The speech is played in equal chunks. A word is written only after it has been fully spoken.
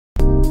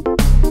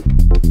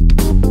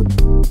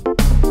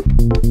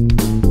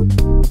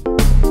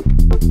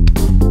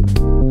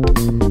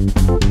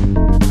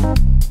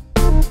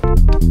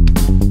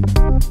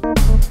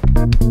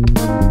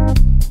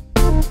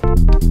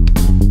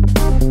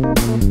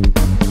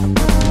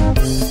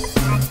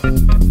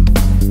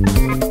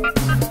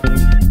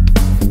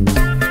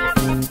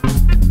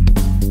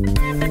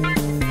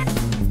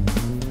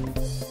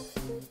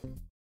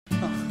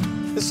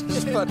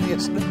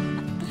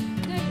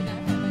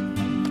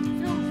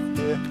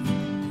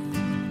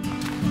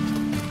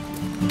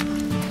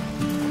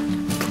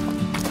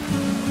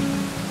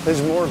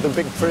There's more of the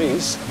big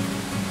trees.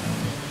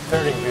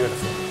 Very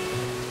beautiful.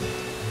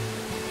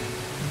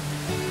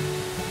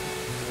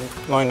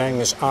 My name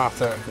is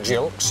Arthur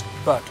Gilks,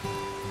 but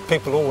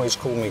people always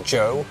call me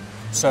Joe,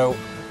 so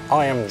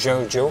I am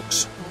Joe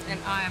Gilks. And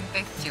I am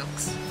Beth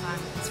Gilks, I'm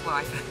his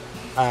wife.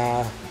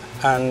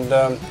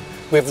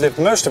 We've lived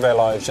most of our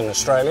lives in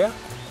Australia.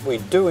 We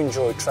do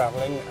enjoy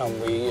travelling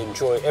and we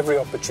enjoy every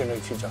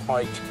opportunity to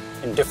hike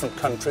in different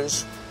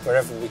countries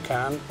wherever we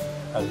can.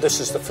 And this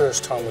is the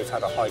first time we've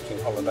had a hiking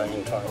holiday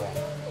in Taiwan.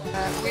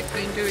 We've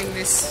been doing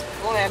this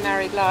all our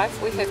married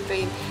life. We have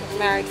been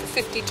married for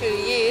 52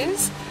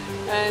 years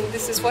and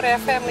this is what our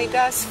family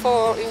does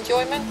for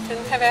enjoyment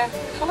and have our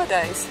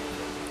holidays.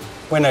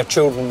 When our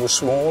children were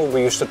small,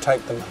 we used to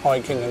take them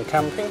hiking and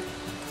camping.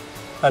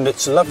 And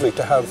it's lovely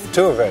to have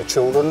two of our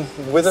children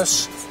with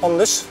us on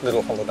this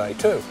little holiday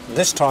too.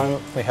 This time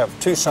we have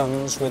two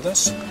sons with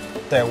us,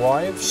 their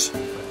wives,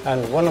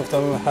 and one of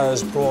them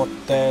has brought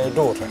their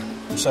daughter.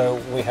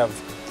 So we have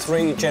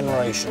 3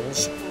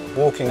 generations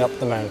walking up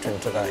the mountain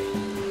today.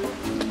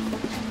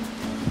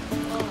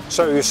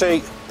 So you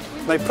see,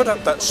 they put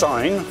up that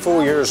sign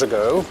 4 years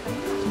ago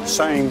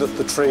saying that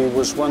the tree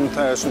was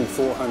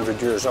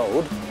 1,400 years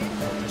old.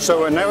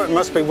 So now it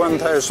must be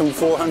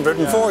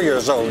 1,404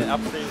 years old.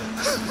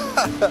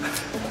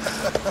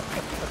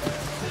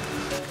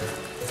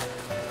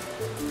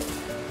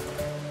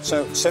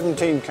 So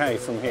 17k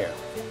from here.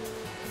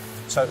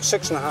 So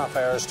 6.5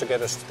 hours to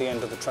get us to the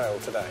end of the trail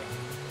today.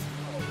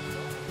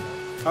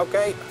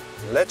 Okay,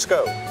 let's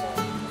go.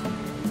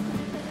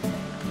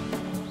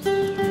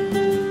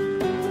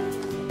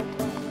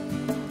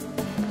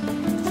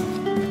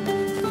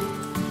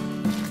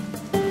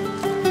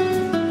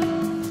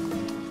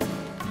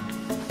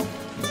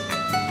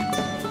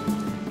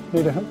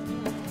 Need a help?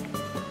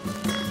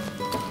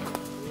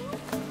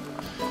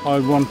 I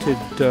wanted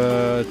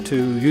to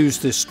use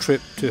this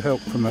trip to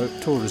help promote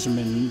tourism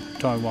in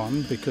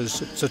Taiwan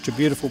because it's such a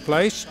beautiful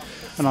place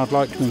and I'd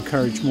like to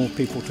encourage more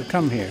people to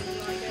come here.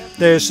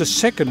 There's a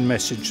second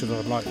message that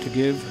I'd like to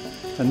give,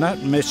 and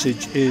that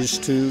message is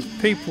to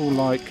people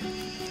like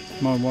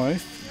my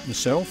wife,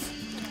 myself,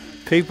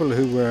 people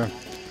who were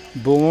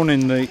born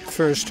in the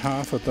first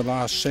half of the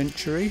last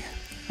century,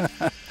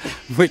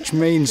 which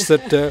means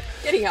that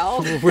Getting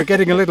old. we're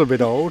getting a little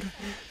bit old.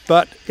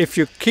 But if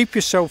you keep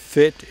yourself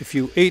fit, if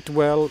you eat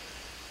well,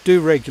 do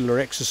regular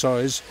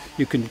exercise,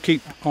 you can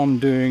keep on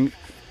doing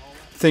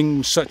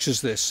things such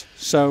as this.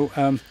 So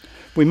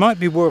we might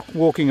be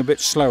walking a bit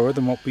slower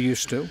than what we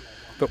used to,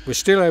 but we're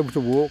still able to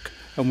walk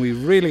and we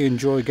really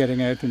enjoy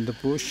getting out in the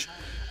bush,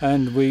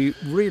 and we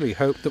really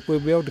hope that we'll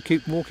be able to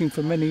keep walking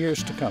for many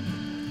years to come.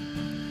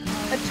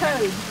 A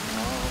toad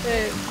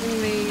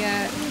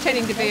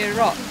pretending to be a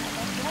rock.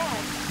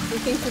 We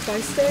think if I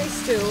stay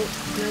still,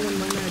 no one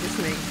will notice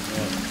me.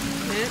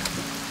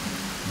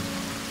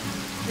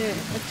 Yeah,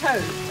 a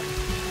toad.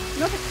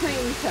 Not a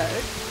clean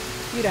toad.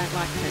 You don't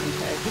like clean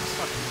toads.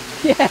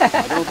 Yeah.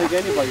 I don't think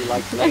anybody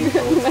likes clean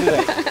toads, do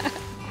they?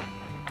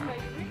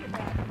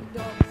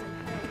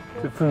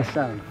 To finish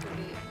down.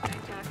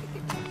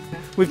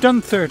 We've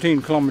done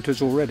 13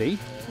 kilometres already,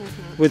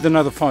 with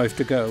another 5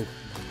 to go.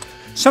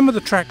 Some of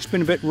the track's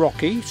been a bit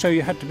rocky, so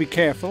you had to be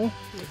careful.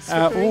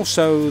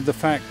 Also the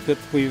fact that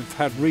we've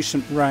had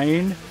recent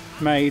rain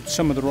made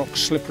some of the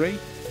rocks slippery,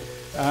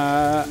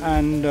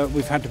 and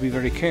we've had to be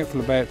very careful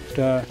about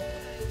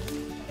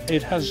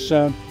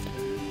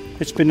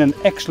it's been an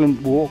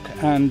excellent walk,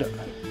 and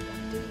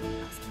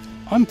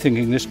I'm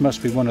thinking this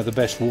must be one of the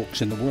best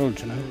walks in the world,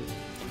 you know.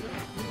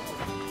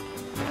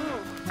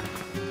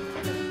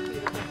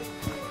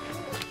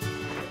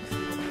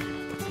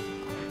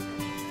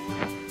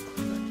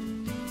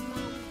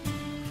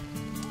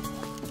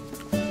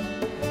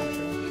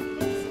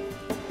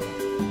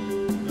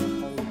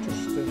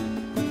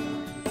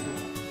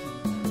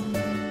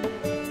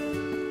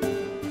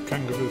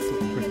 Kangaroo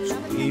footprints,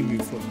 the emu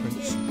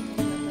footprints.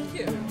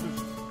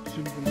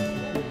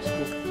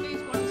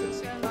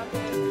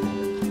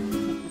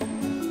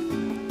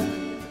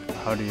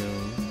 How do you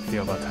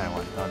feel about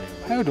Taiwan?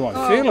 How do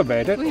I feel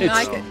about it?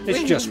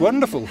 It's just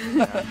wonderful.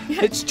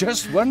 It's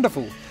just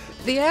wonderful.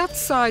 The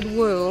outside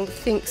world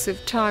thinks of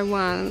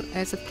Taiwan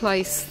as a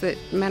place that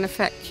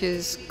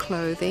manufactures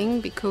clothing,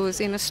 because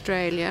in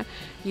Australia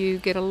you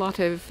get a lot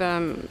of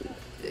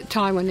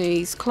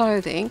Taiwanese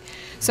clothing.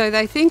 So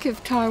they think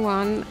of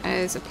Taiwan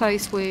as a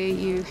place where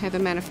you have a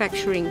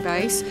manufacturing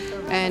base,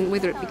 and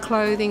whether it be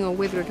clothing or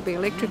whether it be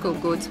electrical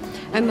goods,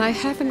 and they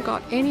haven't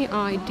got any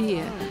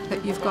idea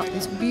that you've got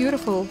this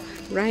beautiful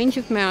range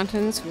of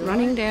mountains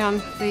running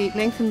down the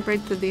length and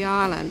breadth of the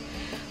island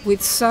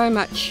with so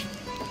much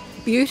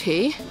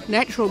beauty,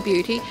 natural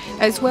beauty,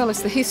 as well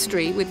as the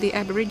history with the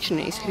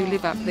Aborigines who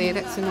live up there.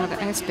 That's another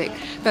aspect.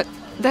 But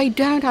they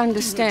don't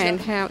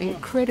understand how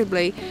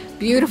incredibly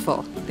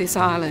beautiful this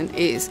island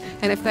is,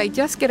 and if they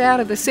just get out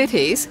of the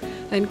cities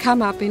and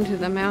come up into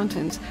the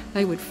mountains,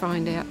 they would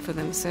find out for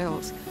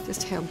themselves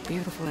just how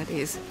beautiful it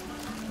is.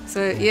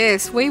 So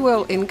yes, we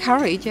will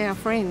encourage our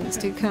friends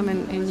to come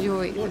and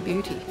enjoy the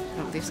beauty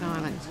of this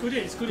island.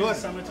 It's good in the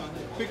summertime.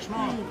 Big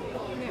smile.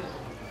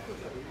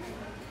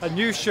 A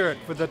new shirt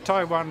with the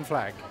Taiwan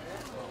flag.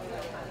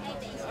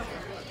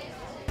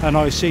 And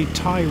I see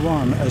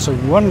Taiwan as a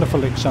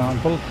wonderful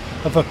example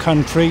of a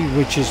country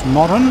which is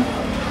modern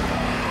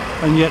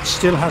and yet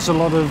still has a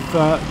lot of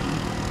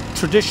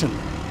tradition.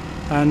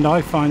 And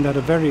I find that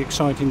a very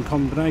exciting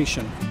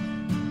combination.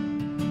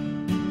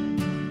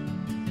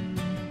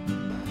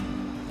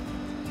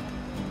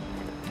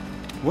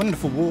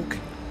 Wonderful walk.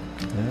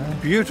 Yeah.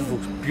 Beautiful,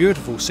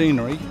 beautiful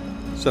scenery.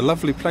 It's a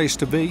lovely place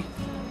to be.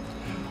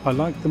 I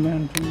like the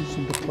mountains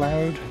and the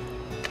cloud.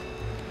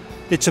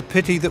 It's a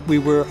pity that we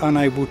were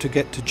unable to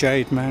get to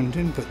Jade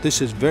Mountain, but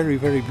this is very,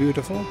 very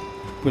beautiful.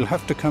 We'll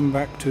have to come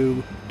back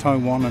to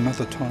Taiwan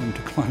another time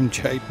to climb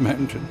Jade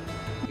Mountain.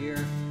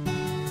 Here,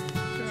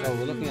 so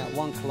we're looking at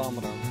 1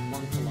 kilometer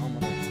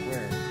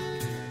square.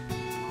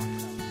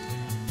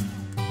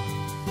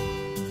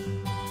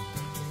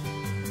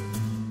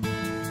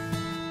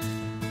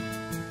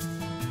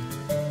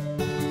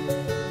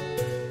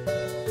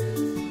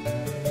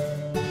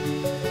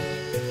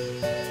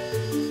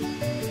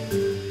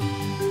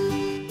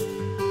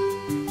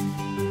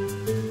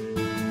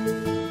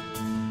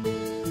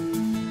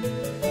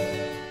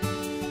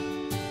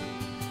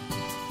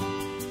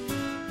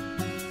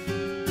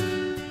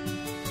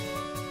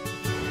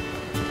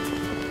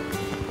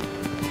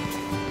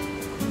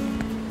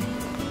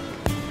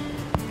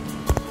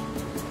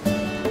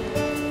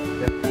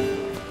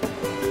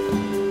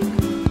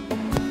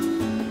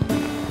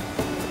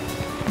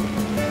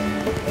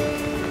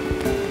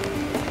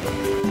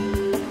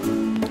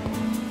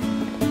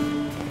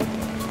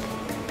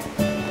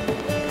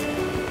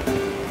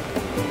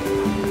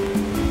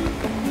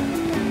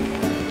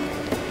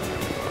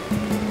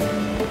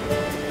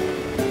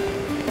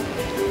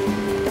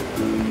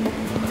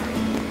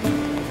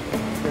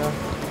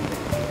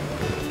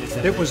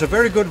 It was a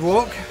very good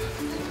walk.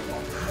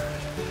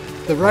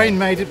 The rain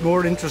made it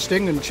more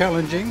interesting and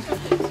challenging.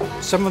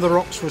 Some of the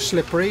rocks were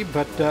slippery,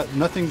 but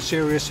nothing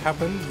serious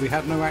happened. We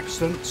had no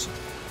accidents.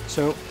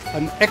 So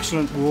an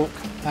excellent walk,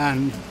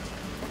 and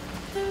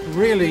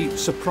really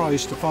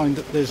surprised to find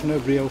that there's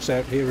nobody else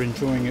out here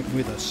enjoying it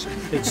with us.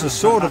 It's the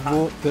sort of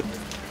walk that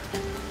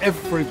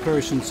every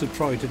person should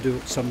try to do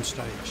at some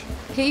stage.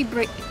 He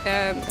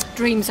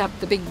dreams up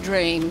the big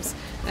dreams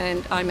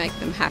and I make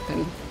them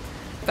happen.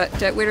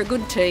 But we're a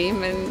good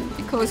team, and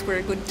because we're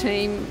a good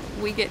team,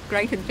 we get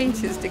great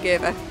adventures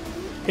together.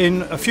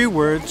 In a few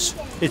words,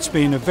 it's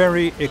been a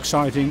very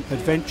exciting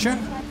adventure,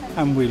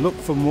 and we look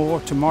for more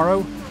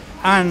tomorrow,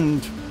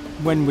 and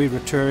when we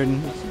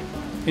return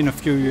in a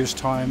few years'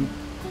 time,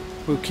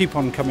 we'll keep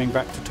on coming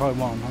back to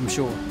Taiwan, I'm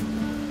sure.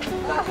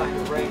 That kind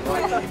of rain,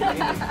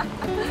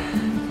 right?